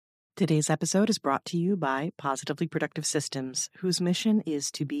Today's episode is brought to you by Positively Productive Systems, whose mission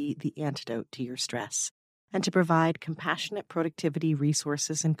is to be the antidote to your stress and to provide compassionate productivity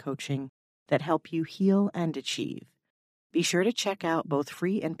resources and coaching that help you heal and achieve. Be sure to check out both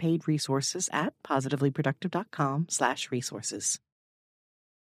free and paid resources at positivelyproductive.com/resources.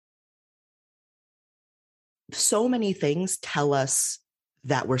 So many things tell us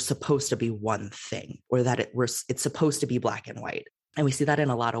that we're supposed to be one thing, or that it's supposed to be black and white. And we see that in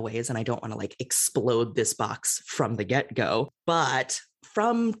a lot of ways. And I don't want to explode this box from the get-go, but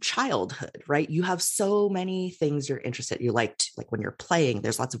from childhood, right? You have so many things you're interested in. You like when you're playing,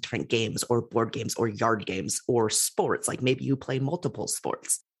 there's lots of different games or board games or yard games or sports. Like maybe you play multiple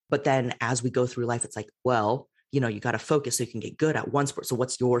sports. But then as we go through life, it's you got to focus so you can get good at one sport. So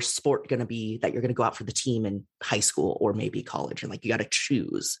what's your sport going to be that you're going to go out for the team in high school or maybe college? And you got to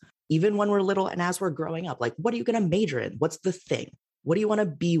choose. Even when we're little and as we're growing up, what are you going to major in? What's the thing? What do you want to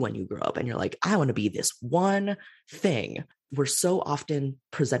be when you grow up? And you're like, I want to be this one thing. We're so often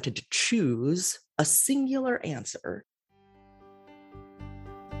presented to choose a singular answer.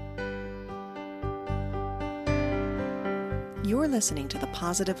 You're listening to the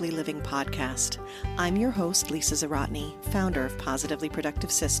Positively Living Podcast. I'm your host, Lisa Zawrotny, founder of Positively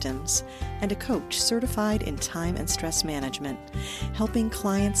Productive Systems and a coach certified in time and stress management, helping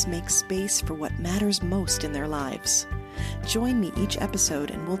clients make space for what matters most in their lives. Join me each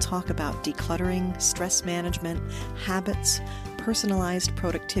episode and we'll talk about decluttering, stress management, habits, personalized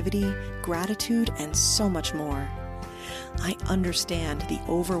productivity, gratitude, and so much more. I understand the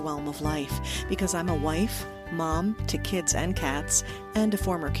overwhelm of life because I'm a wife, mom to kids and cats, and a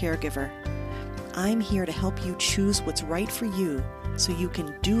former caregiver. I'm here to help you choose what's right for you so you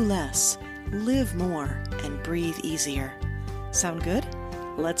can do less, live more, and breathe easier. Sound good?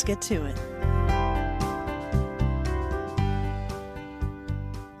 Let's get to it.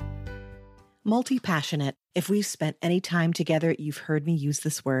 Multi-passionate. If we've spent any time together, you've heard me use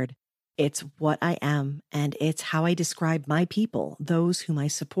this word. It's what I am, and it's how I describe my people, those whom I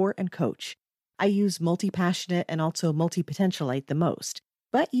support and coach. I use multi-passionate and also multi-potentialite the most,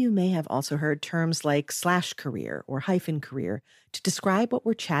 but you may have also heard terms like /career or -career to describe what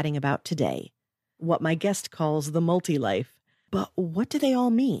we're chatting about today, what my guest calls the multi-life. But what do they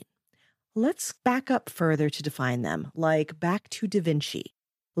all mean? Let's back up further to define them, back to Da Vinci.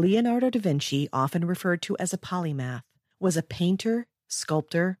 Leonardo da Vinci, often referred to as a polymath, was a painter,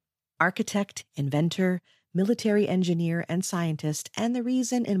 sculptor, architect, inventor, military engineer, and scientist, and the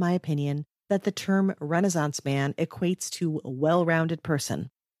reason, in my opinion, that the term Renaissance man equates to a well-rounded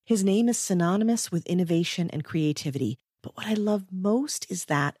person. His name is synonymous with innovation and creativity, but what I love most is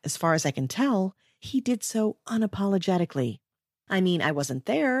that, as far as I can tell, he did so unapologetically. I mean, I wasn't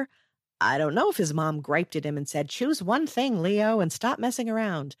there. I don't know if his mom griped at him and said, choose one thing, Leo, and stop messing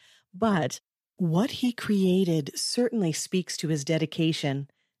around. But what he created certainly speaks to his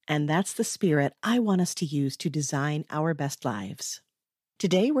dedication, and that's the spirit I want us to use to design our best lives.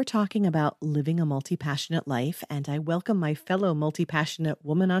 Today, we're talking about living a multi-passionate life, and I welcome my fellow multi-passionate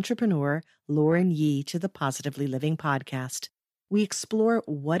woman entrepreneur, Lauren Yee, to the Positively Living Podcast. We explore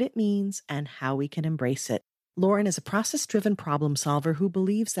what it means and how we can embrace it. Lauren is a process-driven problem solver who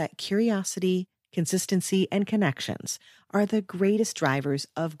believes that curiosity, consistency, and connections are the greatest drivers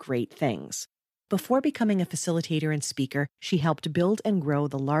of great things. Before becoming a facilitator and speaker, she helped build and grow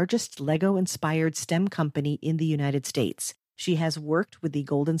the largest Lego-inspired STEM company in the United States. She has worked with the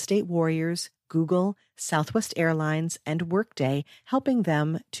Golden State Warriors, Google, Southwest Airlines, and Workday, helping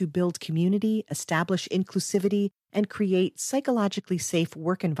them to build community, establish inclusivity, and create psychologically safe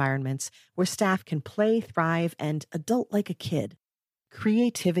work environments where staff can play, thrive, and adult like a kid.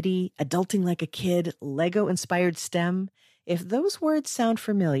 Creativity, adulting like a kid, Lego-inspired STEM. If those words sound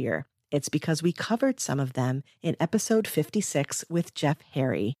familiar, it's because we covered some of them in episode 56 with Jeff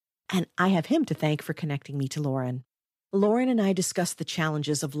Harry, and I have him to thank for connecting me to Lauren. Lauren and I discussed the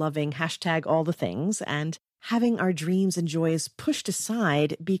challenges of loving #all the things and having our dreams and joys pushed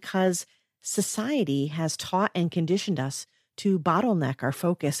aside because society has taught and conditioned us to bottleneck our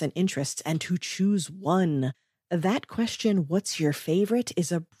focus and interests and to choose one. That question, what's your favorite,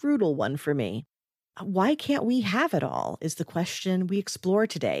 is a brutal one for me. Why can't we have it all is the question we explore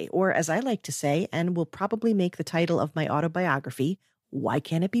today, or as I like to say, and will probably make the title of my autobiography, why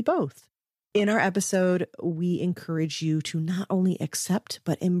can't it be both? In our episode, we encourage you to not only accept,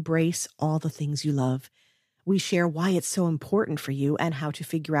 but embrace all the things you love. We share why it's so important for you and how to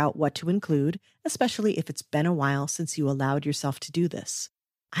figure out what to include, especially if it's been a while since you allowed yourself to do this.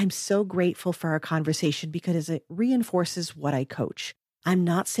 I'm so grateful for our conversation because it reinforces what I coach. I'm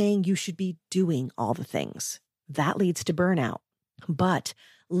not saying you should be doing all the things. That leads to burnout. But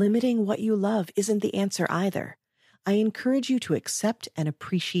Limiting what you love isn't the answer either. I encourage you to accept and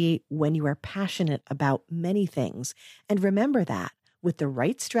appreciate when you are passionate about many things. And remember that with the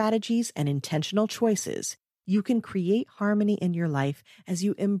right strategies and intentional choices, you can create harmony in your life as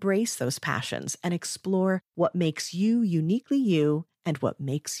you embrace those passions and explore what makes you uniquely you and what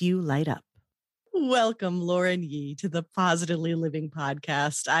makes you light up. Welcome, Lauren Yee, to the Positively Living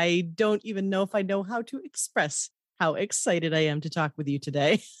Podcast. I don't even know if I know how to express how excited I am to talk with you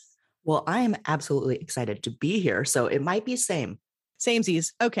today. Well, I am absolutely excited to be here. So it might be same.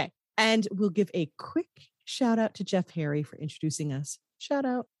 Samesies. Okay. And we'll give a quick shout out to Jeff Harry for introducing us. Shout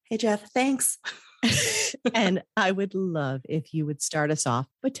out. Hey, Jeff, thanks. And I would love if you would start us off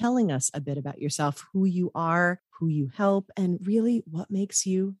by telling us a bit about yourself, who you are, who you help, and really what makes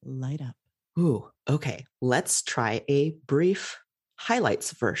you light up. Ooh, okay. Let's try a brief highlights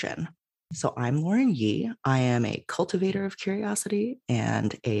version. So I'm Lauren Yee. I am a cultivator of curiosity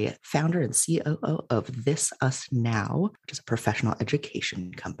and a founder and COO of This Us Now, which is a professional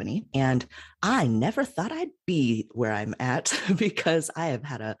education company. And I never thought I'd be where I'm at because I have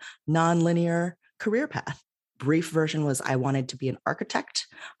had a nonlinear career path. Brief version was I wanted to be an architect.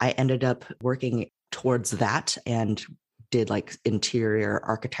 I ended up working towards that and did like interior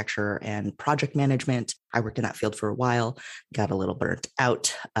architecture and project management. I worked in that field for a while, got a little burnt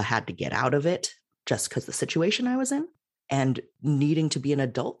out, had to get out of it just because the situation I was in and needing to be an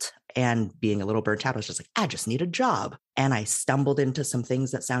adult and being a little burnt out. I was just like, I just need a job. And I stumbled into some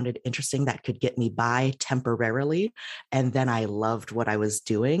things that sounded interesting that could get me by temporarily. And then I loved what I was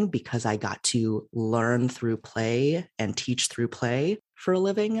doing because I got to learn through play and teach through play for a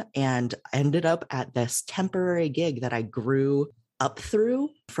living, and ended up at this temporary gig that I grew up through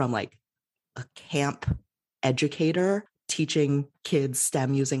from like a camp educator teaching kids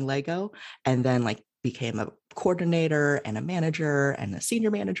STEM using Lego, and then like became a coordinator and a manager and a senior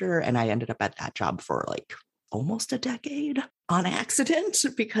manager. And I ended up at that job for like almost a decade on accident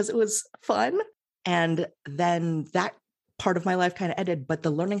because it was fun. And then that part of my life kind of ended, but the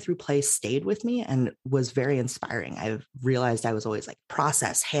learning through play stayed with me and was very inspiring. I realized I was always like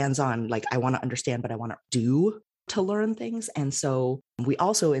process, hands-on, like I want to understand, but I want to do to learn things. And so we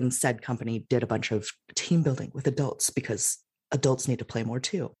also in said company did a bunch of team building with adults because adults need to play more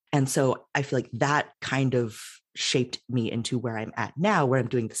too. And so I feel like that kind of shaped me into where I'm at now, where I'm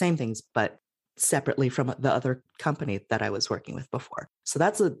doing the same things, but separately from the other company that I was working with before. So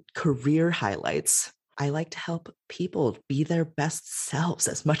that's the career highlights. I like to help people be their best selves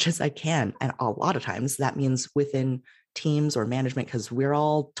as much as I can. And a lot of times that means within teams or management, because we're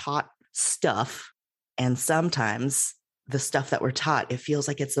all taught stuff. And sometimes the stuff that we're taught, it feels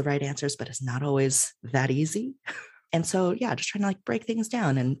like it's the right answers, but it's not always that easy. And so, yeah, just trying to like break things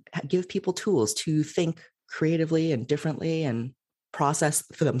down and give people tools to think creatively and differently and process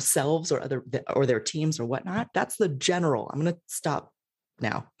for themselves or their teams or whatnot. That's the general. I'm going to stop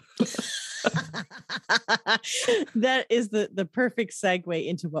now. That is the perfect segue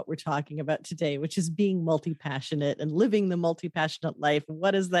into what we're talking about today, which is being multi-passionate and living the multi-passionate life.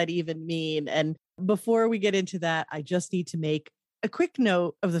 What does that even mean? And before we get into that, I just need to make a quick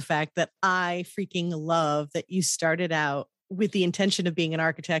note of the fact that I freaking love that you started out with the intention of being an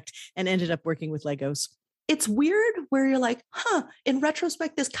architect and ended up working with Legos. It's weird where you're like, in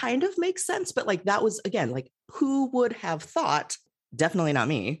retrospect, this kind of makes sense. But like, that was, again, like, who would have thought? Definitely not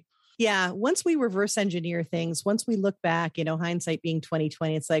me. Yeah. Once we reverse engineer things, once we look back, hindsight being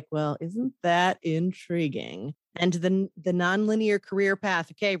 2020, it's like, well, isn't that intriguing? And the nonlinear career path.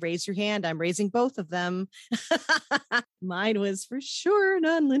 Okay, raise your hand. I'm raising both of them. Mine was for sure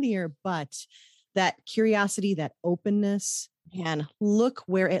nonlinear, but that curiosity, that openness, man, look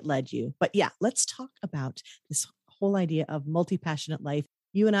where it led you. But yeah, let's talk about this whole idea of multi-passionate life.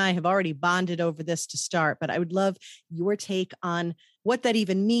 You and I have already bonded over this to start, but I would love your take on what that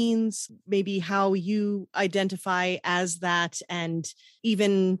even means, maybe how you identify as that, and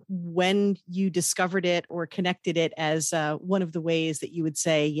even when you discovered it or connected it as one of the ways that you would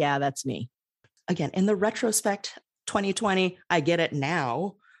say, yeah, that's me. Again, in the retrospect, 2020, I get it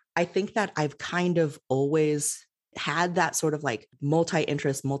now. I think that I've kind of always had that sort of like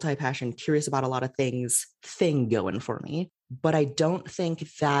multi-interest, multi-passion, curious about a lot of things thing going for me. But I don't think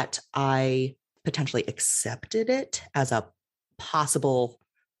that I potentially accepted it as a possible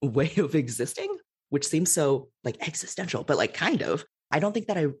way of existing, which seems so like existential, but like kind of. I don't think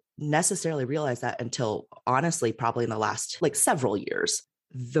that I necessarily realized that until honestly, probably in the last like several years.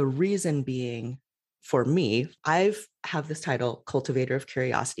 The reason being, for me, I've have this title, Cultivator of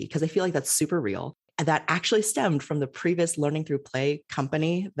Curiosity, because I feel like that's super real. that actually stemmed from the previous Learning Through Play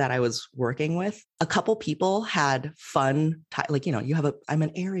company that I was working with. A couple people had fun, like, I'm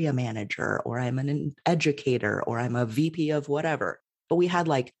an area manager, or I'm an educator, or I'm a VP of whatever. But we had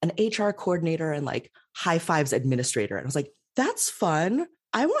like an HR coordinator and like high fives administrator. And I was like, that's fun.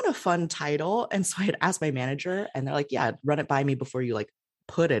 I want a fun title. And so I had asked my manager, and they're like, yeah, run it by me before you like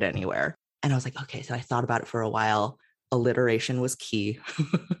put it anywhere. And I was like, okay. So I thought about it for a while. Alliteration was key.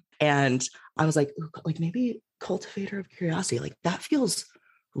 And I was like maybe cultivator of curiosity, like that feels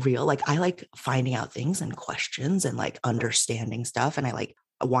real. Like I like finding out things and questions and like understanding stuff. And I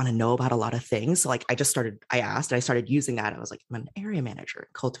want to know about a lot of things. So like I asked, and I started using that. I was like, I'm an area manager,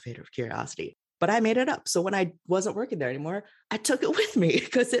 cultivator of curiosity. But I made it up. So when I wasn't working there anymore, I took it with me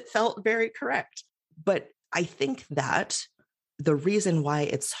because it felt very correct. But I think that the reason why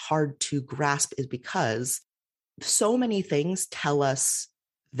it's hard to grasp is because so many things tell us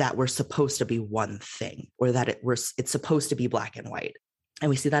that we're supposed to be one thing, or that it's supposed to be black and white. And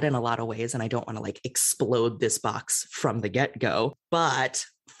we see that in a lot of ways. And I don't want to like explode this box from the get-go, but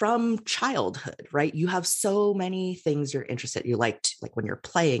from childhood, right? You have so many things you're interested in. You like when you're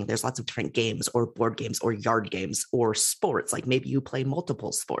playing, there's lots of different games or board games or yard games or sports. Like maybe you play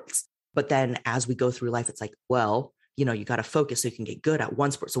multiple sports. But then as we go through life, it's like, well, you got to focus so you can get good at one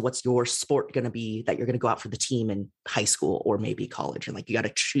sport. So what's your sport going to be that you're going to go out for the team in high school or maybe college? And like, you got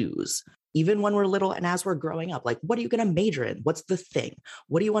to choose. Even when we're little and as we're growing up, like, what are you going to major in? What's the thing?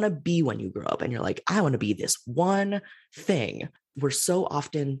 What do you want to be when you grow up? And you're like, I want to be this one thing. We're so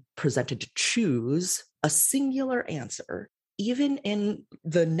often presented to choose a singular answer. Even in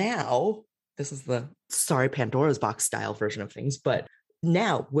the now, this is the Pandora's box style version of things, but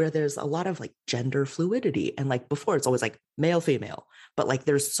now where there's a lot of like gender fluidity, and like before it's always like male, female, but like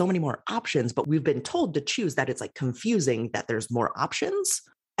there's so many more options, but we've been told to choose, that it's like confusing that there's more options.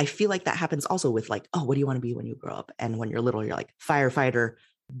 I feel like that happens also with like, oh, what do you want to be when you grow up? And when you're little, you're like firefighter,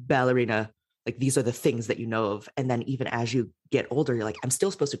 ballerina, like these are the things that you know of. And then even as you get older, you're like, I'm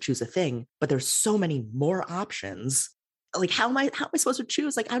still supposed to choose a thing, but there's so many more options. Like, how am I supposed to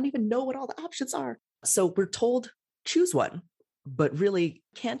choose? Like, I don't even know what all the options are. So we're told choose one. But really,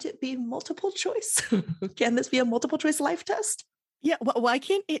 can't it be multiple choice? Can this be a multiple choice life test? Yeah. Why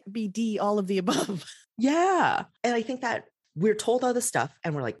can't it be D, all of the above? Yeah. And I think that we're told all this stuff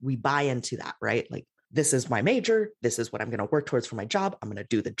and we're like, we buy into that, right? Like, this is my major. This is what I'm going to work towards for my job. I'm going to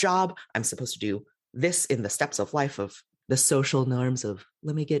do the job. I'm supposed to do this in the steps of life of the social norms of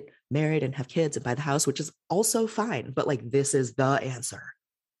let me get married and have kids and buy the house, which is also fine. But like, this is the answer.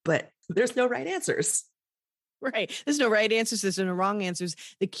 But there's no right answers. Right. There's no right answers. There's no wrong answers.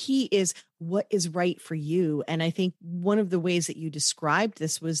 The key is what is right for you. And I think one of the ways that you described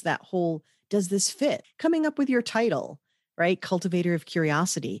this was that whole, does this fit? Coming up with your title, right? Cultivator of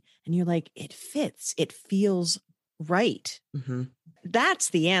curiosity. And you're like, it fits. It feels right. Mm-hmm. That's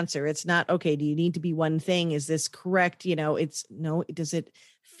the answer. It's not, okay, do you need to be one thing? Is this correct? It's no, does it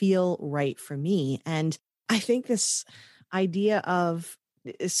feel right for me? And I think this idea of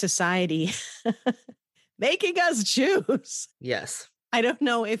society making us choose. Yes. I don't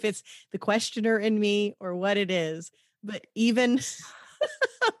know if it's the questioner in me or what it is, but even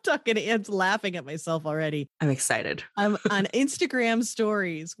I'm talking to Anne's laughing at myself already. I'm excited. I'm on Instagram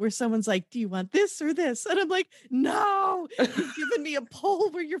stories where someone's like, do you want this or this? And I'm like, no, you've given me a poll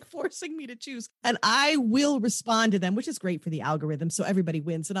where you're forcing me to choose. And I will respond to them, which is great for the algorithm. So everybody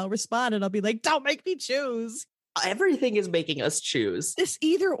wins. And I'll respond and I'll be like, don't make me choose. Everything is making us choose. This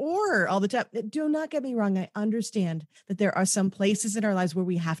either or all the time. Do not get me wrong. I understand that there are some places in our lives where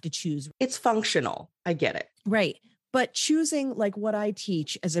we have to choose. It's functional. I get it. Right. But choosing, like what I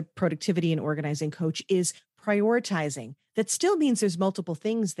teach as a productivity and organizing coach, is prioritizing. That still means there's multiple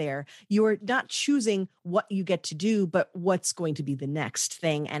things there. You're not choosing what you get to do, but what's going to be the next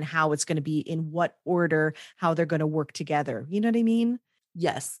thing and how it's going to be, in what order, how they're going to work together. You know what I mean?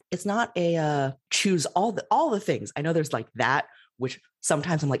 Yes. It's not a choose all the things. I know there's like that, which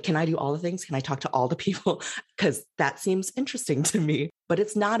sometimes I'm like, can I do all the things? Can I talk to all the people? Because that seems interesting to me. But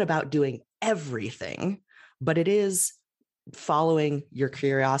it's not about doing everything, but it is following your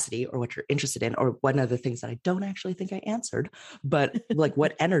curiosity or what you're interested in, or one of the things that I don't actually think I answered, but like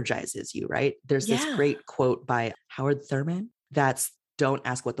what energizes you, right? There's this great quote by Howard Thurman that's, don't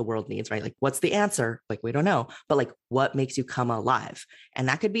ask what the world needs, right? Like, what's the answer? Like, we don't know, but like, what makes you come alive? And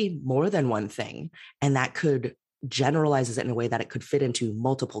that could be more than one thing. And that could generalizes it in a way that it could fit into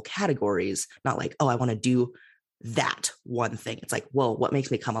multiple categories, not like, oh, I want to do that one thing. It's like, well, what makes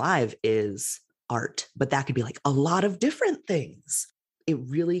me come alive is art, but that could be like a lot of different things. It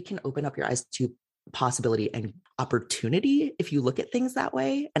really can open up your eyes to possibility and opportunity if you look at things that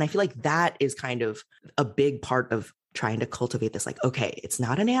way. And I feel like that is kind of a big part of trying to cultivate this, like, okay, it's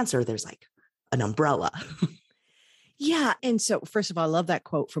not an answer. There's like an umbrella. Yeah. And so, first of all, I love that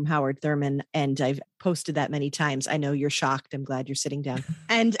quote from Howard Thurman, and I've posted that many times. I know you're shocked. I'm glad you're sitting down.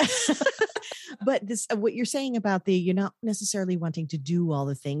 And, but this, what you're saying about you're not necessarily wanting to do all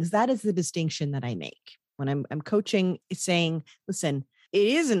the things, that is the distinction that I make when I'm coaching, saying, listen, it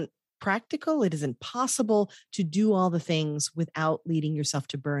isn't practical. It isn't possible to do all the things without leading yourself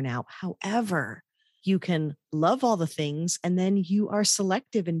to burnout. However, you can love all the things, and then you are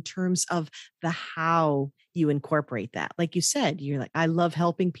selective in terms of the how you incorporate that. Like you said, you're like, I love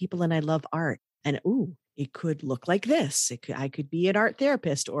helping people and I love art. And it could look like this. I could be an art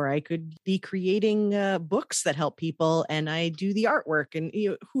therapist, or I could be creating books that help people, and I do the artwork, and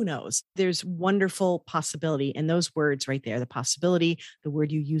who knows? There's wonderful possibility. And those words right there, the possibility, the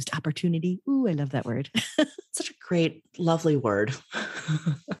word you used, opportunity. Ooh, I love that word. Such a great, lovely word.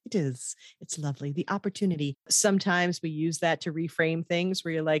 It is. It's lovely. The opportunity. Sometimes we use that to reframe things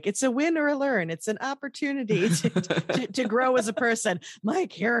where you're like, it's a win or a learn. It's an opportunity to grow as a person. My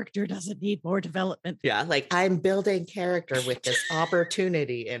character doesn't need more development. Yeah. Like, I'm building character with this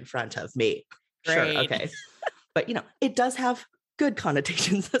opportunity in front of me. Great. Sure. Okay. But, it does have good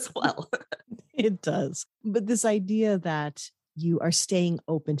connotations as well. It does. But this idea that you are staying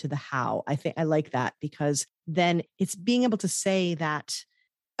open to the how, I think I like that, because then it's being able to say that,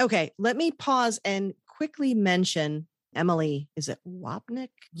 okay, let me pause and quickly mention Emily, is it Wapnick?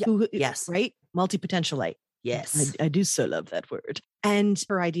 Yeah. Yes. Right? Multi-potentialite. Yes. I do so love that word. And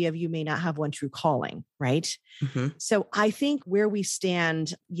her idea of you may not have one true calling, right? Mm-hmm. So I think where we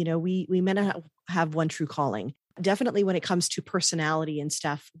stand, we may not have one true calling. Definitely when it comes to personality and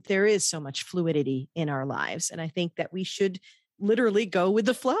stuff, there is so much fluidity in our lives. And I think that we should literally go with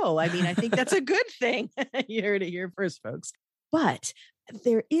the flow. I mean, I think that's a good thing. You heard it here first, folks. But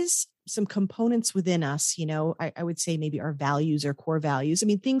there is some components within us, I would say maybe our values or core values. I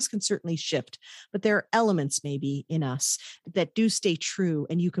mean, things can certainly shift, but there are elements maybe in us that do stay true.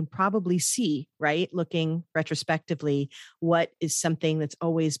 And you can probably see, right, looking retrospectively, what is something that's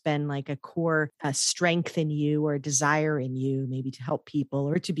always been like a core strength in you or a desire in you, maybe to help people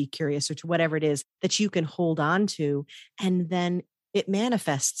or to be curious or to whatever it is that you can hold on to. And then it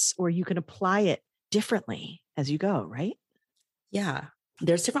manifests, or you can apply it differently as you go, right? Yeah.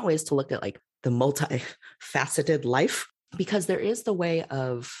 There's different ways to look at like the multifaceted life, because there is the way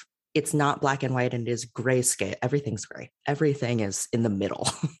of, it's not black and white and it is grayscale. Everything's gray. Everything is in the middle.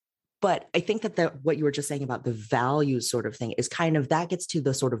 But I think that what you were just saying about the values sort of thing is kind of, that gets to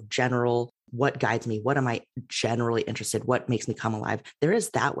the sort of general, what guides me? What am I generally interested? What makes me come alive? There is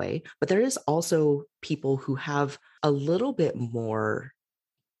that way, but there is also people who have a little bit more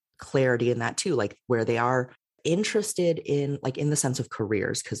clarity in that too, like where they are interested in, like in the sense of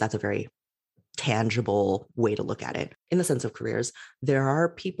careers, because that's a very tangible way to look at it. In the sense of careers, there are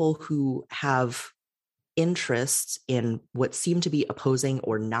people who have interests in what seem to be opposing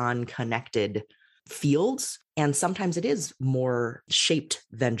or non-connected fields. And sometimes it is more shaped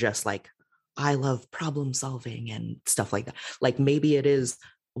than just like, I love problem solving and stuff like that. Like maybe it is,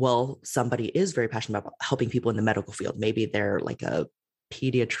 well, somebody is very passionate about helping people in the medical field. Maybe they're like a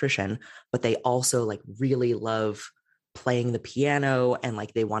pediatrician, but they also like really love playing the piano, and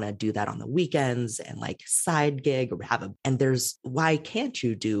like they want to do that on the weekends and like side gig, or and there's, why can't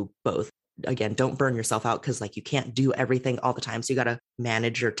you do both? Again, don't burn yourself out, because like you can't do everything all the time. So you got to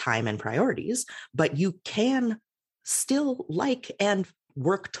manage your time and priorities, but you can still like and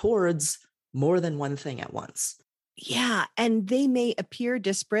work towards more than one thing at once. Yeah. And they may appear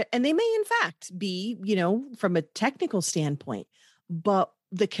disparate, and they may in fact be, from a technical standpoint, but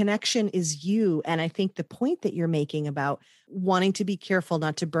the connection is you. And I think the point that you're making about wanting to be careful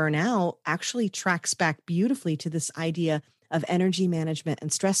not to burn out actually tracks back beautifully to this idea of energy management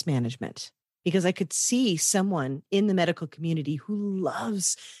and stress management. Because I could see someone in the medical community who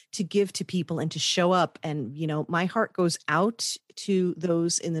loves to give to people and to show up. And, my heart goes out to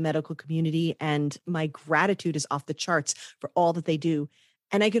those in the medical community, and my gratitude is off the charts for all that they do.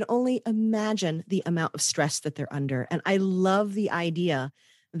 And I can only imagine the amount of stress that they're under. And I love the idea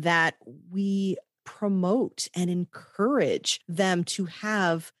that we promote and encourage them to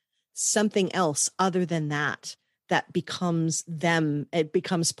have something else other than that becomes them. It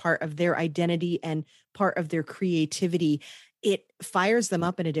becomes part of their identity and part of their creativity. It fires them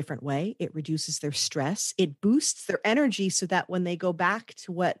up in a different way. It reduces their stress. It boosts their energy so that when they go back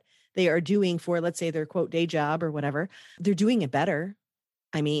to what they are doing for, let's say, their quote day job or whatever, they're doing it better.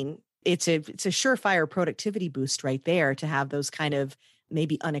 I mean, it's a surefire productivity boost right there to have those kind of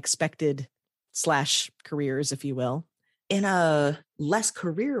maybe unexpected / careers, if you will. In a less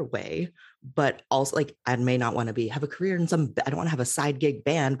career way, but also like I may not want to have a career in I don't want to have a side gig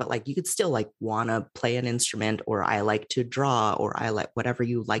band, but like you could still like want to play an instrument, or I like to draw, or I like whatever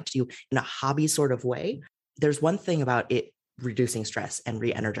you like to do in a hobby sort of way. There's one thing about it reducing stress and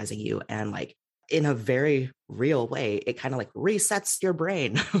re-energizing you, and like in a very real way, it kind of like resets your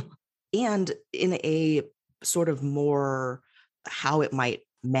brain. And in a sort of more how it might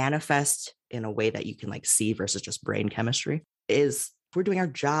manifest in a way that you can like see versus just brain chemistry is we're doing our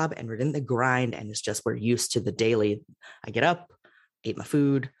job and we're in the grind, and it's just we're used to the daily. I get up, eat my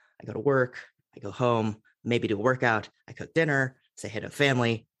food, I go to work, I go home, maybe do a workout, I cook dinner, say hey to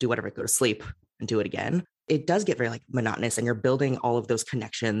family, do whatever, go to sleep and do it again. It does get very like monotonous, and you're building all of those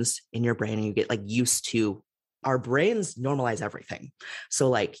connections in your brain, and you get like used to, our brains normalize everything. So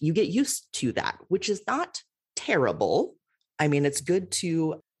like you get used to that, which is not terrible. I mean, it's good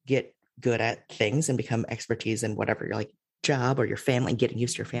to get good at things and become expertise in whatever your like job or your family, getting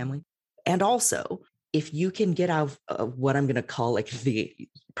used to your family. And also, if you can get out of what I'm going to call like the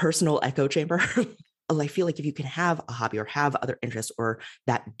personal echo chamber, I feel like if you can have a hobby or have other interests or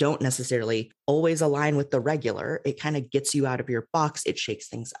that don't necessarily always align with the regular, it kind of gets you out of your box. It shakes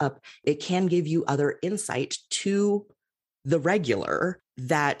things up. It can give you other insight to the regular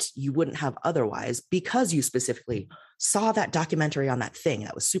that you wouldn't have otherwise, because you specifically saw that documentary on that thing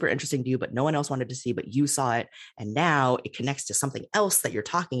that was super interesting to you, but no one else wanted to see, but you saw it. And now it connects to something else that you're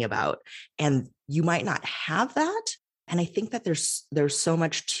talking about. And you might not have that. And I think that there's so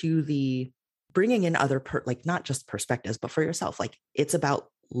much to the bringing in other, like not just perspectives, but for yourself. Like it's about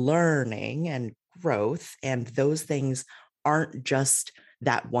learning and growth. And those things aren't just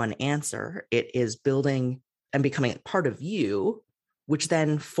that one answer. It is building and becoming part of you, which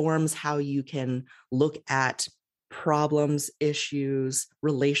then forms how you can look at problems, issues,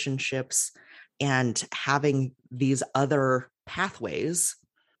 relationships, and having these other pathways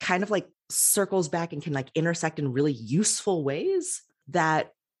kind of like circles back and can like intersect in really useful ways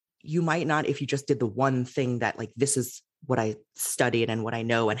that you might not if you just did the one thing that like, this is what I studied and what I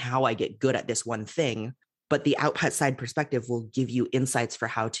know and how I get good at this one thing. But the outside perspective will give you insights for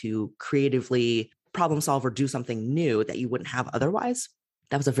how to creatively problem solve or do something new that you wouldn't have otherwise.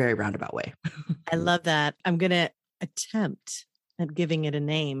 That was a very roundabout way. I love that. I'm going to attempt at giving it a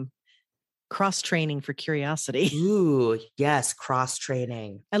name. Cross-training for curiosity. Ooh, yes,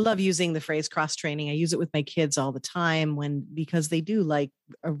 cross-training. I love using the phrase cross-training. I use it with my kids all the time because they do like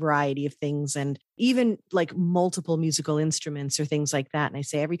a variety of things, and even like multiple musical instruments or things like that. And I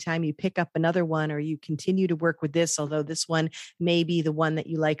say, every time you pick up another one or you continue to work with this, although this one may be the one that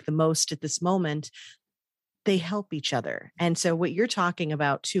you like the most at this moment, they help each other. And so what you're talking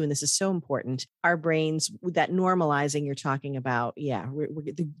about too, and this is so important, our brains, that normalizing you're talking about,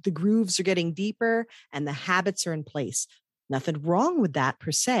 the grooves are getting deeper and the habits are in place. Nothing wrong with that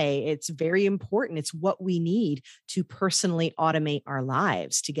per se. It's very important. It's what we need to personally automate our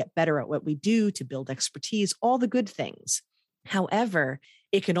lives, to get better at what we do, to build expertise, all the good things. However,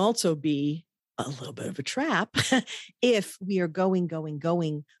 it can also be a little bit of a trap if we are going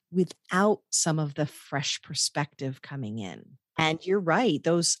without some of the fresh perspective coming in. And you're right,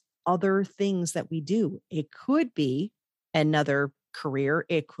 those other things that we do, it could be another career,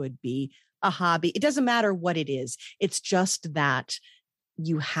 it could be a hobby. It doesn't matter what it is. It's just that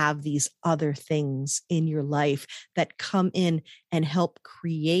you have these other things in your life that come in and help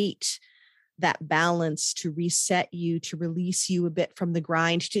create that balance, to reset you, to release you a bit from the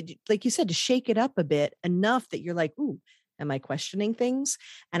grind, to, like you said, to shake it up a bit enough that you're like, ooh, am I questioning things?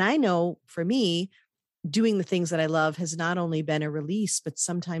 And I know for me, doing the things that I love has not only been a release, but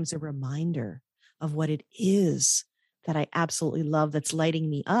sometimes a reminder of what it is that I absolutely love that's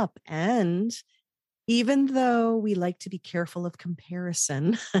lighting me up. And even though we like to be careful of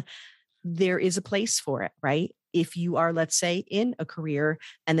comparison, there is a place for it, right? If you are, let's say, in a career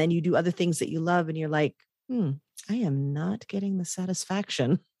and then you do other things that you love and you're like, I am not getting the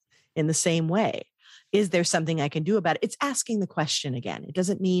satisfaction in the same way. Is there something I can do about it? It's asking the question again. It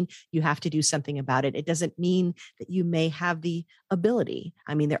doesn't mean you have to do something about it. It doesn't mean that you may have the ability.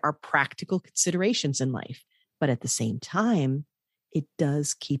 I mean, there are practical considerations in life, but at the same time, it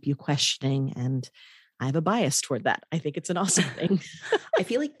does keep you questioning. And I have a bias toward that. I think it's an awesome thing. I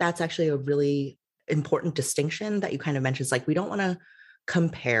feel like that's actually a really important distinction that you kind of mentioned. It's like, we don't want to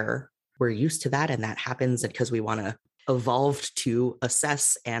compare. We're used to that. And that happens because we want to evolve to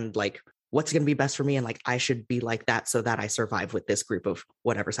assess and like, what's going to be best for me. And like, I should be like that so that I survive with this group of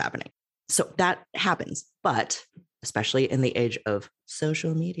whatever's happening. So that happens. But especially in the age of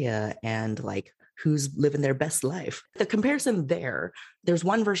social media and like who's living their best life. The comparison there's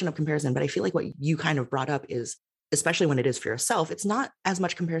one version of comparison, but I feel like what you kind of brought up is, especially when it is for yourself, it's not as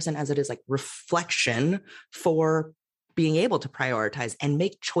much comparison as it is like reflection for being able to prioritize and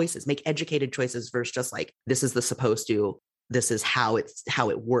make choices, make educated choices versus just like, this is the supposed to, this is how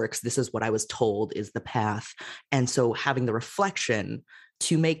it works. This is what I was told is the path. And so having the reflection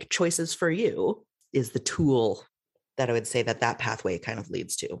to make choices for you is the tool that I would say that pathway kind of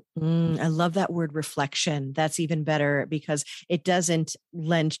leads to. I love that word reflection. That's even better because it doesn't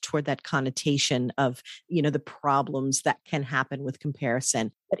lend toward that connotation of, the problems that can happen with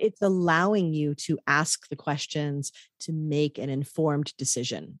comparison, but it's allowing you to ask the questions to make an informed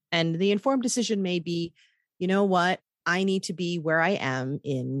decision. And the informed decision may be, you know what, I need to be where I am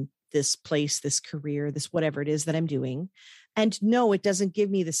in this place, this career, this whatever it is that I'm doing. And no, it doesn't give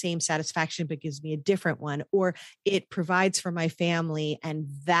me the same satisfaction, but gives me a different one, or it provides for my family. And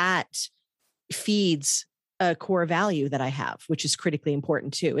that feeds a core value that I have, which is critically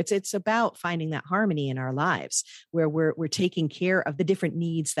important too. It's about finding that harmony in our lives where we're taking care of the different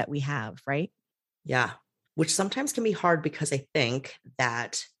needs that we have, right? Yeah. Which sometimes can be hard because I think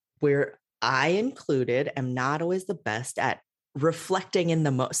that where I included am not always the best at reflecting in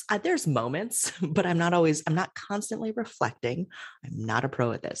the most. There's moments, but I'm not constantly reflecting. I'm not a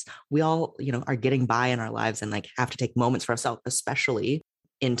pro at this. We all, are getting by in our lives and like have to take moments for ourselves, especially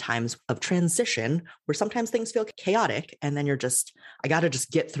in times of transition where sometimes things feel chaotic. And then I got to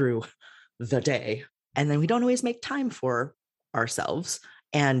just get through the day. And then we don't always make time for ourselves.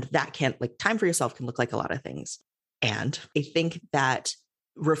 And that time for yourself can look like a lot of things. And I think that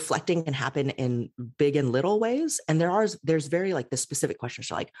reflecting can happen in big and little ways. And there's very like the specific questions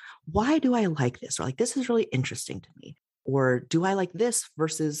are like, why do I like this? Or like, this is really interesting to me. Or do I like this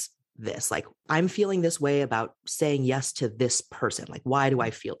versus this? Like, I'm feeling this way about saying yes to this person. Like, why do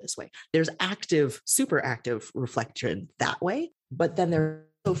I feel this way? There's super active reflection that way. But then there's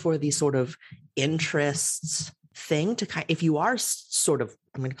also for the sort of interests thing to if you are sort of,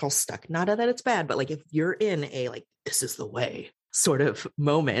 I'm going to call stuck, not that it's bad, but like if you're in a like, this is the way sort of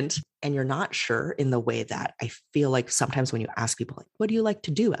moment and you're not sure in the way that I feel like sometimes when you ask people like, what do you like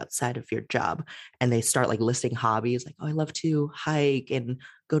to do outside of your job? And they start like listing hobbies like, oh, I love to hike and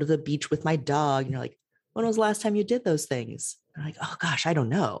go to the beach with my dog. And you're like, when was the last time you did those things? And they're like, oh gosh, I don't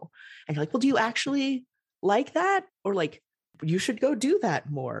know. And you're like, well, do you actually like that? Or like, you should go do that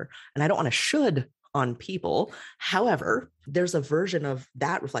more. And I don't want to should on people. However, there's a version of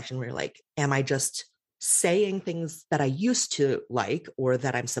that reflection where you're like, am I just saying things that I used to like, or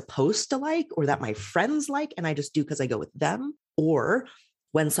that I'm supposed to like, or that my friends like, and I just do because I go with them? Or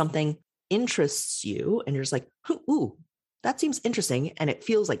when something interests you and you're just like, ooh, that seems interesting. And it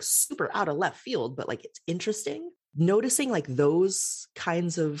feels like super out of left field, but like it's interesting. Noticing like those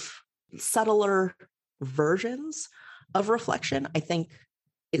kinds of subtler versions of reflection, I think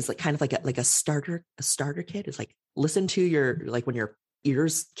is like kind of like a starter kit. Is like, listen to your, like when your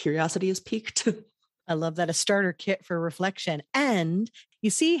ears curiosity is piqued. I love that, a starter kit for reflection. And you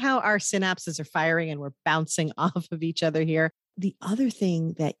see how our synapses are firing and we're bouncing off of each other here. The other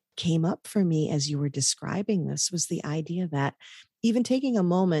thing that came up for me as you were describing this was the idea that even taking a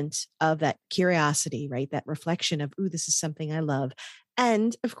moment of that curiosity, right? That reflection of, ooh, this is something I love.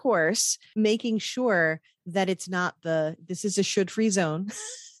 And of course, making sure that it's not this is a should-free zone,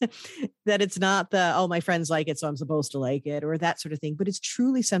 that it's not oh, my friends like it, so I'm supposed to like it, or that sort of thing, but it's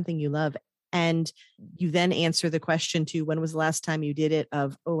truly something you love. And you then answer the question to, when was the last time you did it,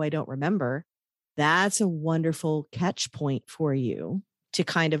 of, oh, I don't remember. That's a wonderful catch point for you to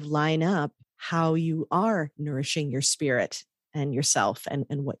kind of line up how you are nourishing your spirit and yourself and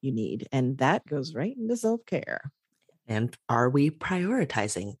what you need. And that goes right into self-care. And are we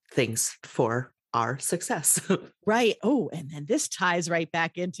prioritizing things for our success? Right. Oh, and then this ties right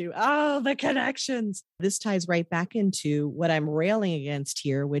back into, the connections. This ties right back into what I'm railing against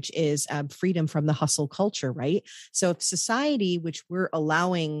here, which is freedom from the hustle culture, right? So if society, which we're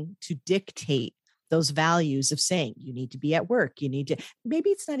allowing to dictate those values of saying you need to be at work, you need to, maybe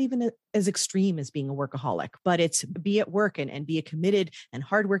it's not even as extreme as being a workaholic, but it's be at work and be a committed and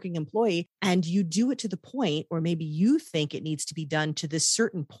hardworking employee. And you do it to the point, or maybe you think it needs to be done to this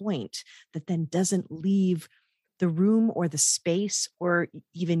certain point that then doesn't leave the room or the space or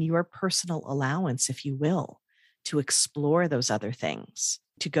even your personal allowance, if you will, to explore those other things,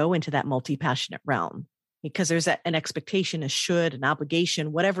 to go into that multi-passionate realm, because there's an expectation, a should, an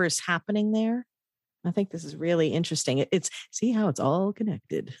obligation, whatever is happening there. I think this is really interesting. See how it's all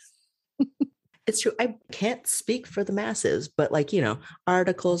connected. It's true. I can't speak for the masses, but like,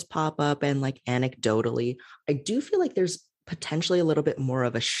 articles pop up and like anecdotally, I do feel like there's potentially a little bit more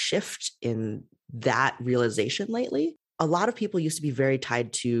of a shift in that realization lately. A lot of people used to be very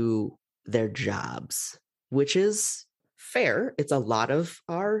tied to their jobs, which is fair. It's a lot of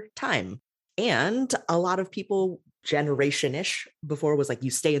our time. And a lot of people generation-ish before was like,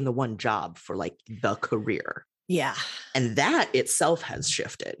 you stay in the one job for like the career. Yeah. And that itself has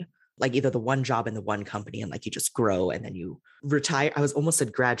shifted. Like either the one job in the one company and like you just grow and then you retire. I was almost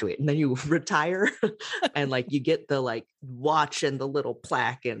said graduate and then you retire and like you get the like watch and the little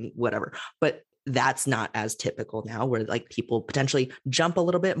plaque and whatever. But that's not as typical now, where like people potentially jump a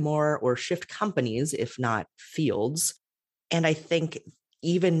little bit more or shift companies, if not fields. And I think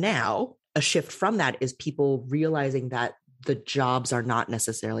even now, a shift from that is people realizing that the jobs are not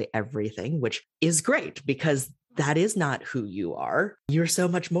necessarily everything, which is great because that is not who you are. You're so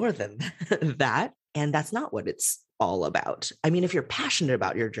much more than that. And that's not what it's all about. I mean, if you're passionate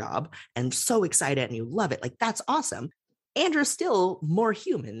about your job and so excited and you love it, like that's awesome. And you're still more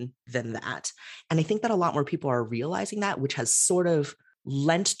human than that. And I think that a lot more people are realizing that, which has sort of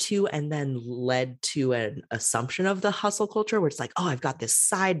lent to and then led to an assumption of the hustle culture where it's like, oh, I've got this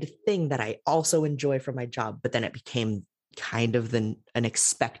side thing that I also enjoy from my job. But then it became kind of an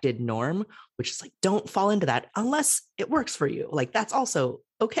expected norm, which is like, don't fall into that unless it works for you. Like that's also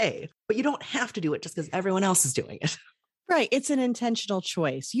okay, but you don't have to do it just because everyone else is doing it. Right. It's an intentional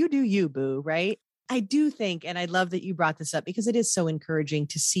choice. You do you, boo, right? I do think, and I love that you brought this up because it is so encouraging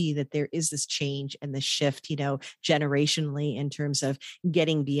to see that there is this change and this shift, generationally in terms of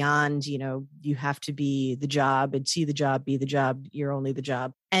getting beyond, you have to be the job and see the job, be the job. You're only the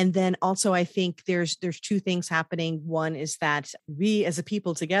job. And then also, I think there's two things happening. One is that we as a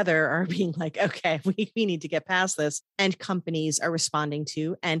people together are being like, okay, we need to get past this. And companies are responding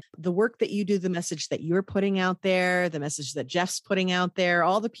to. And the work that you do, the message that you're putting out there, the message that Jeff's putting out there,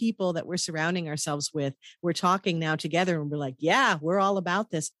 all the people that we're surrounding ourselves with, we're talking now together and we're like, yeah, we're all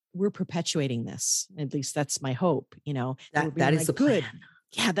about this. We're perpetuating this. At least that's my hope, that is the good. plan.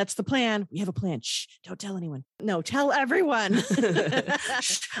 Yeah, that's the plan. We have a plan. Shh, don't tell anyone. No, tell everyone.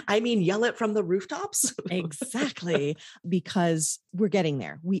 I mean, yell it from the rooftops. Exactly. Because we're getting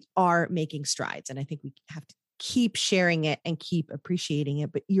there. We are making strides. And I think we have to keep sharing it and keep appreciating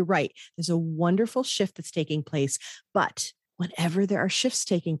it. But you're right. There's a wonderful shift that's taking place. But whenever there are shifts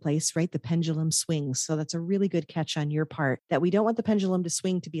taking place, right, the pendulum swings. So that's a really good catch on your part, that we don't want the pendulum to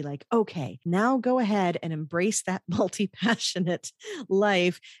swing to be like, okay, now go ahead and embrace that multi-passionate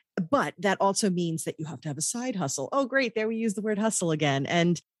life. But that also means that you have to have a side hustle. Oh, great. There we use the word hustle again.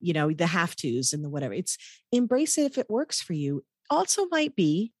 And, the have tos and the whatever. It's embrace it if it works for you. Also might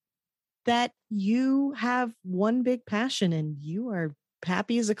be that you have one big passion and you are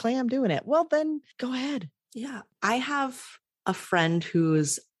happy as a clam doing it. Well, then go ahead. Yeah. I have a friend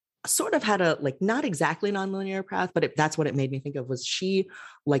who's sort of had a not exactly nonlinear path, but that's what it made me think of. Was she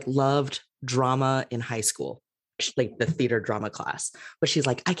loved drama in high school, like the theater drama class, but she's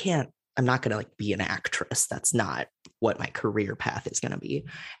like, I'm not going to be an actress. That's not what my career path is going to be.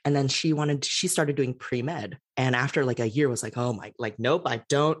 And then she started doing pre-med. And after a year was like, oh my, nope, I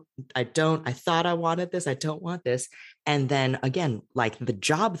thought I wanted this. I don't want this. And then again, the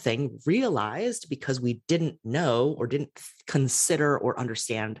job thing, realized because we didn't know or didn't consider or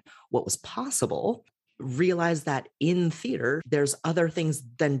understand what was possible, realized that in theater, there's other things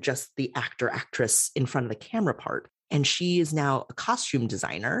than just the actor, actress in front of the camera part. And she is now a costume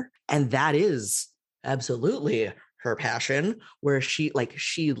designer. And that is absolutely her passion, where she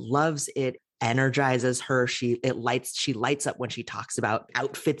loves it, energizes her. She lights up when she talks about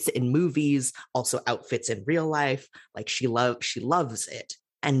outfits in movies, also outfits in real life. She loves it.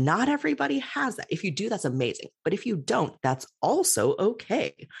 And not everybody has that. If you do, that's amazing. But if you don't, that's also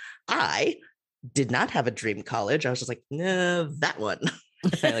okay. I did not have a dream college. I was just like, no, that one.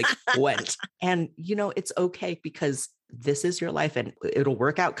 I went. And, it's okay because this is your life and it'll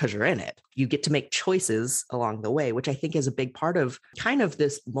work out because you're in it. You get to make choices along the way, which I think is a big part of kind of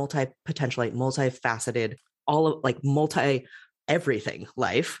this multifaceted, all of multi everything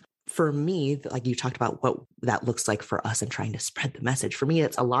life. For me, you talked about what that looks like for us and trying to spread the message. For me,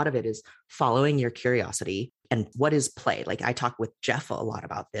 it's a lot of it is following your curiosity and what is play. I talk with Jeff a lot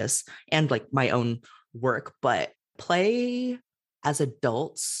about this and my own work, but play as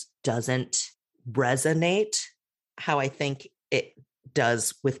adults doesn't resonate how I think it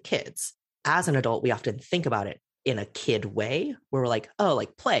does with kids. As an adult, we often think about it in a kid way where we're like, oh,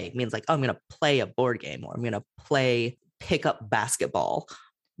 play means oh, I'm going to play a board game or I'm going to pick up basketball.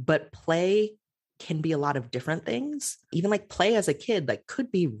 But play can be a lot of different things. Even play as a kid,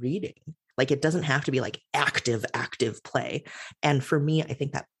 could be reading. It doesn't have to be active play. And for me, I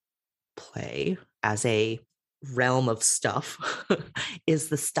think that play as a realm of stuff is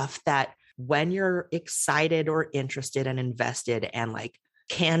the stuff that when you're excited or interested and invested and like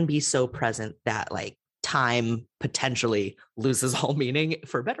can be so present that like time potentially loses all meaning,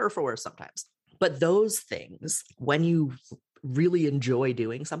 for better or for worse sometimes. But those things, when you really enjoy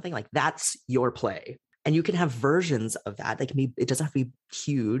doing something, like that's your play. And you can have versions of that. They can be, it doesn't have to be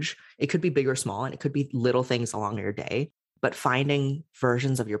huge. It could be big or small, and it could be little things along your day. But finding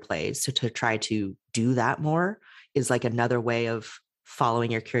versions of your plays to try to do that more is like another way of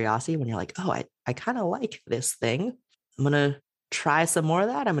following your curiosity when you're like, oh, I kind of like this thing. I'm going to try some more of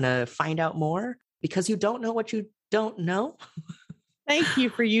that. I'm going to find out more, because you don't know what you don't know. Thank you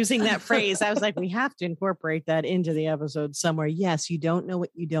for using that phrase. I was like, we have to incorporate that into the episode somewhere. Yes, you don't know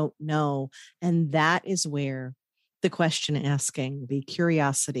what you don't know. And that is where the question asking, the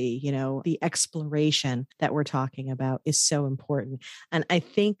curiosity, the exploration that we're talking about is so important. And I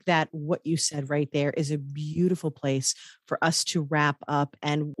think that what you said right there is a beautiful place for us to wrap up.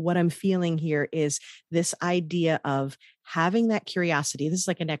 And what I'm feeling here is this idea of having that curiosity. This is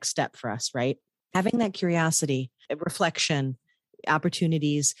like a next step for us, right? Having that curiosity, reflection,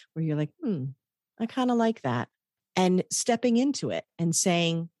 opportunities where you're like, I kind of like that. And stepping into it and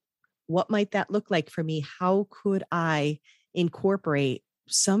saying, what might that look like for me? How could I incorporate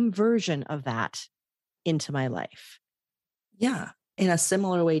some version of that into my life? Yeah. In a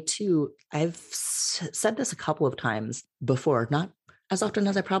similar way too, I've said this a couple of times before, not as often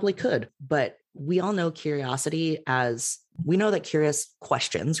as I probably could, but we all know curiosity as, we know that curious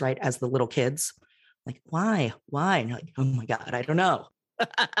questions, right? As the little kids, like, why? And you're like, oh my God, I don't know.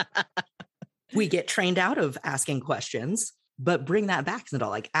 We get trained out of asking questions, but bring that back to it all.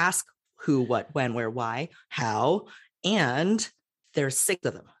 Like, ask who, what, when, where, why, how. And there's 6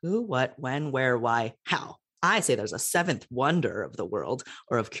 of them: who, what, when, where, why, how. I say there's a 7th wonder of the world,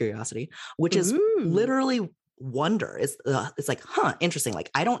 or of curiosity, which is literally wonder. It's like, interesting.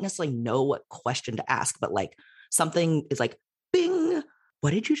 Like, I don't necessarily know what question to ask, but like something is like, bing,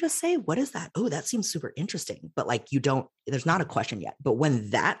 what did you just say? What is that? Oh, that seems super interesting. But like, there's not a question yet. But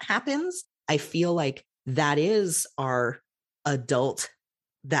when that happens, I feel like that is our adult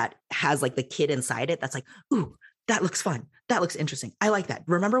that has like the kid inside it. That's like, ooh, that looks fun. That looks interesting. I like that.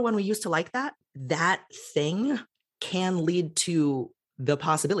 Remember when we used to like that? That thing can lead to the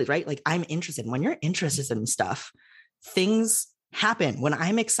possibilities, right? Like, I'm interested. When you're interested in stuff, things happen. When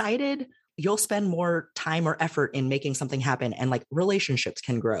I'm excited, you'll spend more time or effort in making something happen. And like, relationships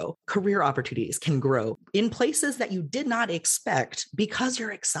can grow, career opportunities can grow in places that you did not expect because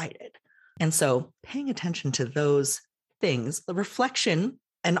you're excited. And so paying attention to those things, the reflection,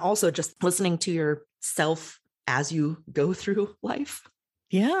 and also just listening to yourself as you go through life.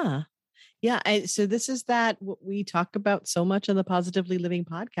 Yeah. Yeah. So this is what we talk about so much on the Positively Living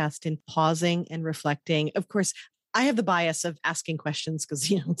podcast, and pausing and reflecting. Of course, I have the bias of asking questions because,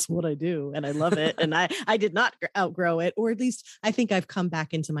 it's what I do and I love it. And I did not outgrow it, or at least I think I've come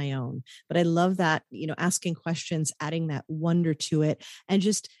back into my own. But I love that, asking questions, adding that wonder to it, and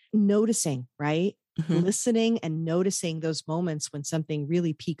just noticing, right? Mm-hmm. Listening and noticing those moments when something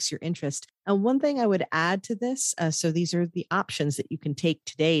really piques your interest. And one thing I would add to this, so these are the options that you can take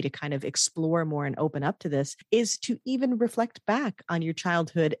today to kind of explore more and open up to this, is to even reflect back on your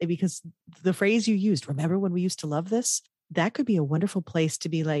childhood, because the phrase you used, remember when we used to love this? That could be a wonderful place to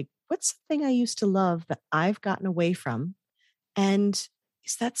be like, what's something I used to love that I've gotten away from? And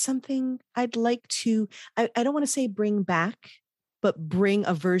is that something I'd like to, I don't want to say bring back, but bring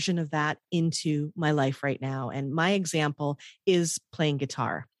a version of that into my life right now. And my example is playing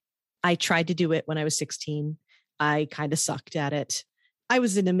guitar. I tried to do it when I was 16. I kind of sucked at it. I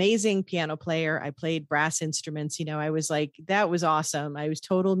was an amazing piano player. I played brass instruments. I was like, that was awesome. I was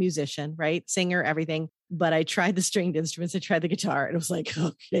total musician, right? Singer, everything. But I tried the stringed instruments. I tried the guitar, and it was like,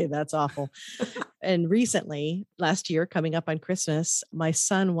 okay, that's awful. And recently, last year, coming up on Christmas, my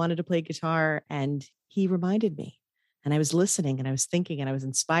son wanted to play guitar, and he reminded me. And I was listening and I was thinking and I was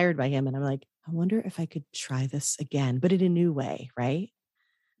inspired by him. And I'm like, I wonder if I could try this again, but in a new way. Right.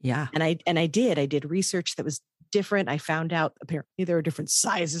 Yeah. And I did research that was different. I found out apparently there are different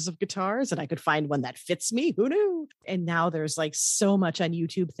sizes of guitars, and I could find one that fits me. Who knew? And now there's like so much on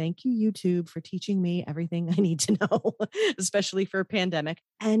YouTube. Thank you, YouTube, for teaching me everything I need to know, especially for a pandemic.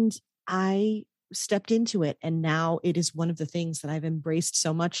 And I stepped into it. And now it is one of the things that I've embraced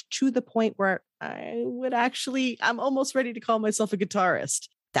so much, to the point where I'm almost ready to call myself a guitarist.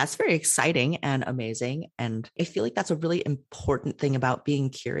 That's very exciting and amazing. And I feel like that's a really important thing about being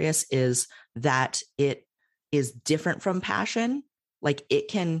curious, is that it is different from passion. Like, it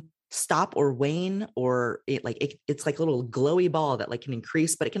can stop or wane, or it's like a little glowy ball that like can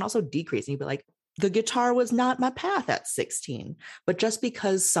increase, but it can also decrease. And you'd be like, the guitar was not my path at 16. But just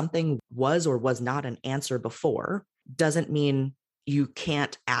because something was or was not an answer before doesn't mean you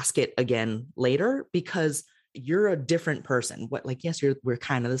can't ask it again later, because you're a different person. Yes, we're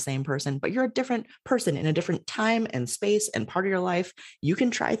kind of the same person, but you're a different person in a different time and space and part of your life. You can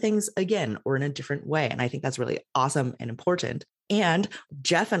try things again or in a different way. And I think that's really awesome and important. And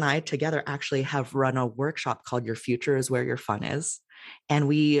Jeff and I together actually have run a workshop called Your Future is Where Your Fun Is. And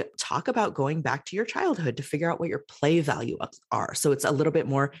we talk about going back to your childhood to figure out what your play value are. So it's a little bit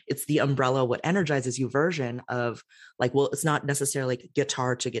more, it's the umbrella, what energizes you version of it's not necessarily like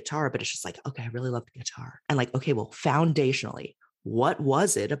guitar to guitar, but it's just like, okay, I really love the guitar. And okay, well, foundationally, what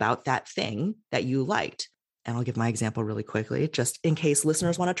was it about that thing that you liked? And I'll give my example really quickly, just in case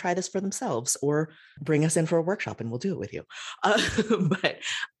listeners want to try this for themselves or bring us in for a workshop and we'll do it with you. But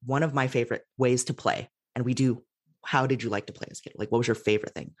one of my favorite ways to play, and we do, how did you like to play as a kid? What was your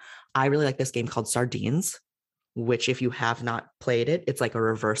favorite thing? I really like this game called Sardines, which if you have not played it, it's like a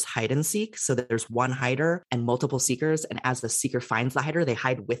reverse hide and seek. So there's one hider and multiple seekers. And as the seeker finds the hider, they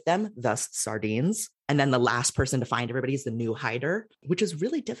hide with them, thus sardines. And then the last person to find everybody is the new hider, which is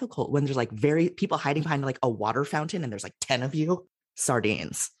really difficult when there's people hiding behind a water fountain and there's 10 of you.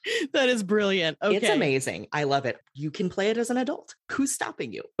 Sardines. That is brilliant. Okay. It's amazing. I love it. You can play it as an adult. Who's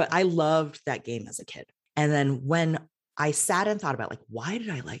stopping you? But I loved that game as a kid. And then when I sat and thought about why did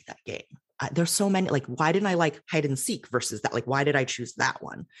I like that game? There's so many, why didn't I like hide and seek versus that? Why did I choose that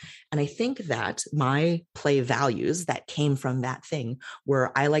one? And I think that my play values that came from that thing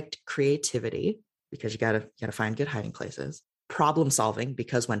were I liked creativity, because you gotta find good hiding places. Problem solving,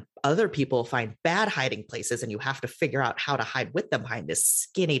 because when other people find bad hiding places and you have to figure out how to hide with them behind this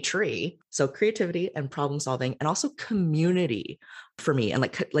skinny tree. So creativity and problem solving, and also community for me. And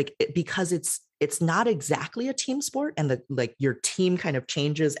because it's not exactly a team sport, and your team kind of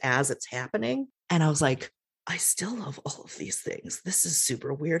changes as it's happening. And I was like, I still love all of these things. This is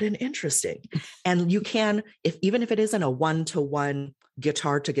super weird and interesting. And you can, even if it isn't a one-to-one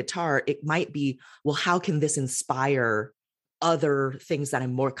guitar to guitar, it might be, well, how can this inspire other things that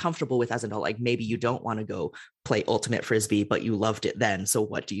I'm more comfortable with as an adult? Maybe you don't want to go play ultimate frisbee, but you loved it then. So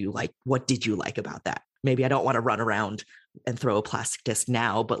what do you like? What did you like about that? Maybe I don't want to run around and throw a plastic disc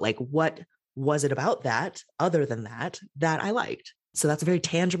now, but what was it about that other than that I liked? So that's a very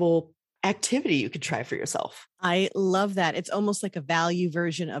tangible activity you could try for yourself. I love that. It's almost like a value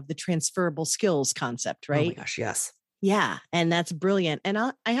version of the transferable skills concept, right? Oh my gosh, yes. Yeah. And that's brilliant. And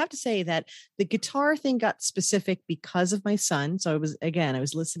I have to say that the guitar thing got specific because of my son. So I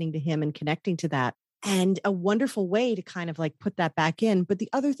was listening to him and connecting to that, and a wonderful way to kind of put that back in. But the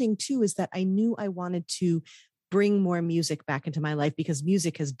other thing too, is that I knew I wanted to bring more music back into my life, because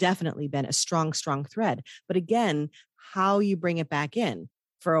music has definitely been a strong, strong thread. But again, how you bring it back in.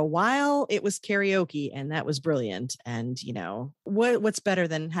 For a while, it was karaoke, and that was brilliant. And, what's better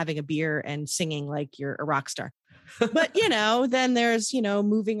than having a beer and singing like you're a rock star? But, then there's,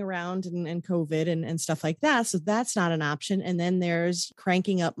 moving around and COVID and stuff like that. So that's not an option. And then there's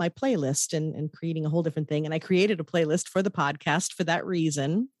cranking up my playlist and creating a whole different thing. And I created a playlist for the podcast for that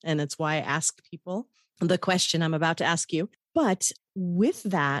reason. And that's why I asked people the question I'm about to ask you. But with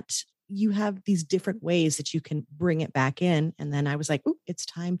that, you have these different ways that you can bring it back in. And then I was like, it's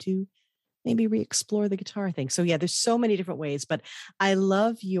time to maybe re-explore the guitar thing. So yeah, there's so many different ways, but I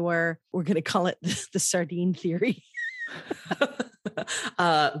love we're going to call it the sardine theory.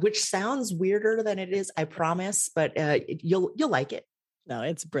 Which sounds weirder than it is, I promise, but you'll like it. No,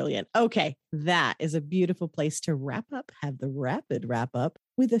 it's brilliant. Okay. That is a beautiful place to wrap up, have the rapid wrap up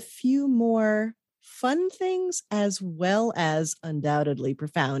with a few more fun things as well as undoubtedly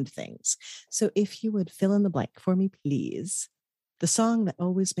profound things. So if you would fill in the blank for me, please. The song that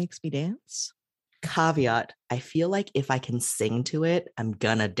always makes me dance. Caveat, I feel like if I can sing to it, I'm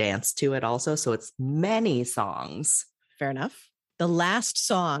gonna dance to it also. So it's many songs. Fair enough. The last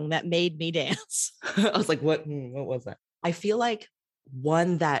song that made me dance. I was like, what was that? I feel like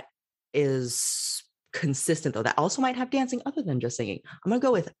one that is consistent though, that also might have dancing other than just singing. I'm gonna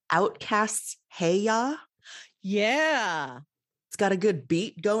go with Outkast's Hey Ya. Yeah. It's got a good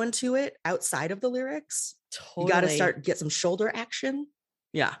beat going to it outside of the lyrics. Totally. You got to get some shoulder action.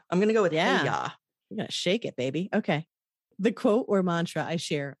 Yeah. I'm going to go with Hey Ya. You're going to shake it, baby. Okay. The quote or mantra I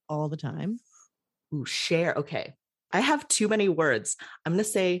share all the time. Ooh, share. Okay. I have too many words. I'm going to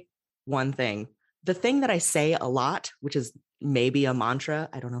say one thing. The thing that I say a lot, which is maybe a mantra,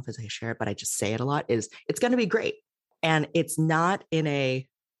 I don't know if I share it, but I just say it a lot, is it's going to be great. And it's not in a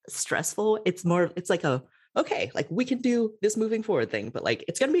stressful, it's like okay, we can do this moving forward thing, but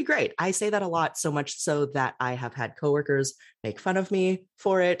it's going to be great. I say that a lot, so much so that I have had coworkers make fun of me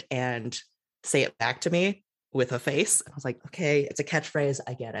for it. And say it back to me with a face. I was like, okay, it's a catchphrase.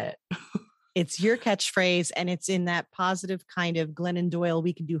 I get it. It's your catchphrase, and it's in that positive kind of Glennon Doyle,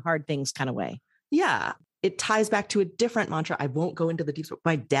 we can do hard things kind of way. Yeah. It ties back to a different mantra. I won't go into the deep.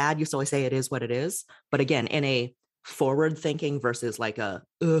 My dad used to always say it is what it is. But again, in a forward thinking versus like a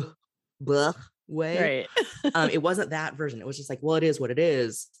blah way. Right. It wasn't that version. It was just like, well, it is what it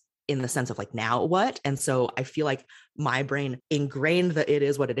is in the sense of like, now what? And so I feel like my brain ingrained that it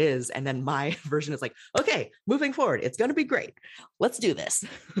is what it is. And then my version is like, okay, moving forward, it's going to be great. Let's do this.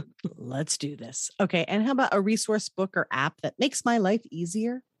 Let's do this. Okay. And how about a resource book or app that makes my life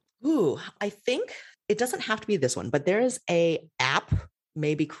easier? Ooh, I think it doesn't have to be this one, but there is a app,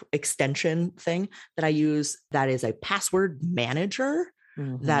 maybe extension thing that I use that is a password manager.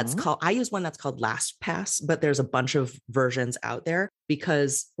 That's called, I use one that's called LastPass, but there's a bunch of versions out there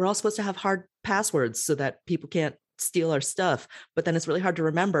because we're all supposed to have hard passwords so that people can't steal our stuff, but then it's really hard to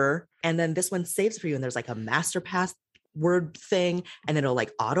remember. And then this one saves for you. And there's like a master password thing, and it'll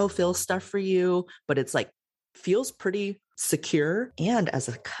like autofill stuff for you, but it's like, feels pretty secure. And as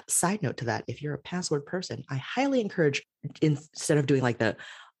a side note to that, if you're a password person, I highly encourage, instead of doing like the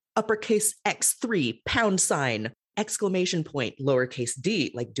uppercase X3 £, exclamation point, lowercase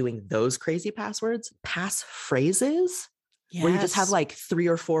d, like doing those crazy passwords, pass phrases where you just have like 3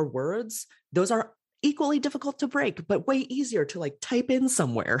 or 4 words. Those are equally difficult to break, but way easier to like type in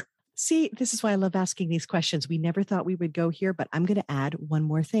somewhere. See, this is why I love asking these questions. We never thought we would go here, but I'm going to add one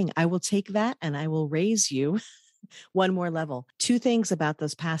more thing. I will take that and I will raise you one more level. 2 things about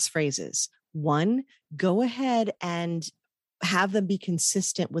those passphrases. 1, go ahead and have them be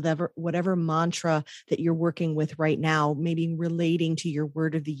consistent with whatever mantra that you're working with right now, maybe relating to your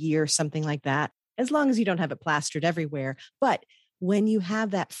word of the year, something like that, as long as you don't have it plastered everywhere. But when you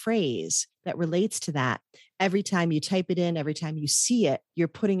have that phrase that relates to that, every time you type it in, every time you see it, you're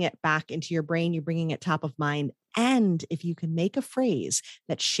putting it back into your brain, you're bringing it top of mind. And if you can make a phrase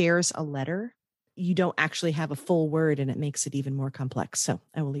that shares a letter, you don't actually have a full word and it makes it even more complex. So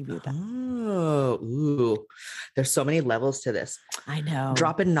I will leave you with that. Oh, ooh. There's so many levels to this. I know.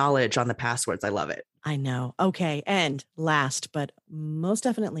 Dropping knowledge on the passwords. I love it. I know. Okay. And last, but most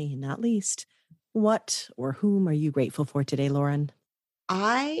definitely not least, what or whom are you grateful for today, Lauren?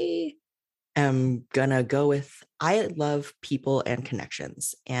 I am gonna go with, I love people and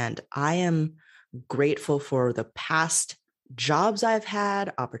connections. And I am grateful for the past jobs I've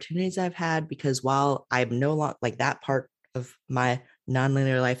had, opportunities I've had, because while I'm no longer like that part of my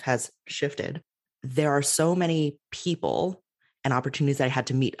nonlinear life has shifted, there are so many people and opportunities that I had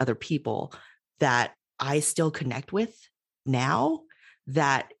to meet other people that I still connect with now,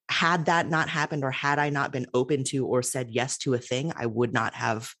 that had that not happened, or had I not been open to or said yes to a thing, I would not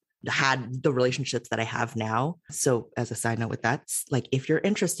have had the relationships that I have now. So as a side note with that, like if you're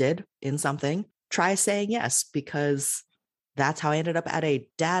interested in something, try saying yes, because that's how I ended up at a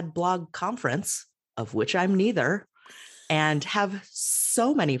dad blog conference, of which I'm neither, and have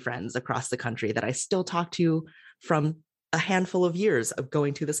so many friends across the country that I still talk to from a handful of years of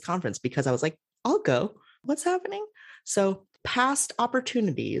going to this conference, because I was like, I'll go. What's happening? So past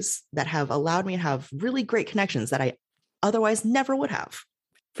opportunities that have allowed me to have really great connections that I otherwise never would have.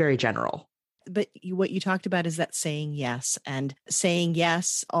 Very general. But what you talked about is that saying yes, and saying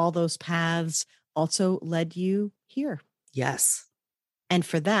yes, all those paths also led you here. Yes. And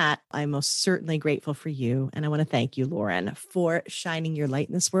for that, I'm most certainly grateful for you. And I want to thank you, Lauren, for shining your light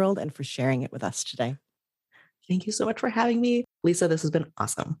in this world and for sharing it with us today. Thank you so much for having me. Lisa, this has been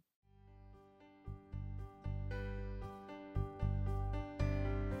awesome.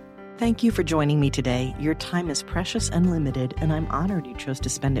 Thank you for joining me today. Your time is precious and limited, and I'm honored you chose to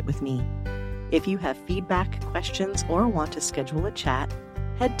spend it with me. If you have feedback, questions, or want to schedule a chat,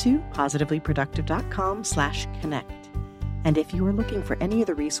 head to positivelyproductive.com/connect. And if you are looking for any of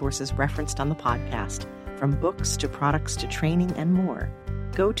the resources referenced on the podcast, from books to products to training and more,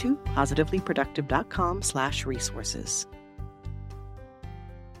 go to positivelyproductive.com/resources.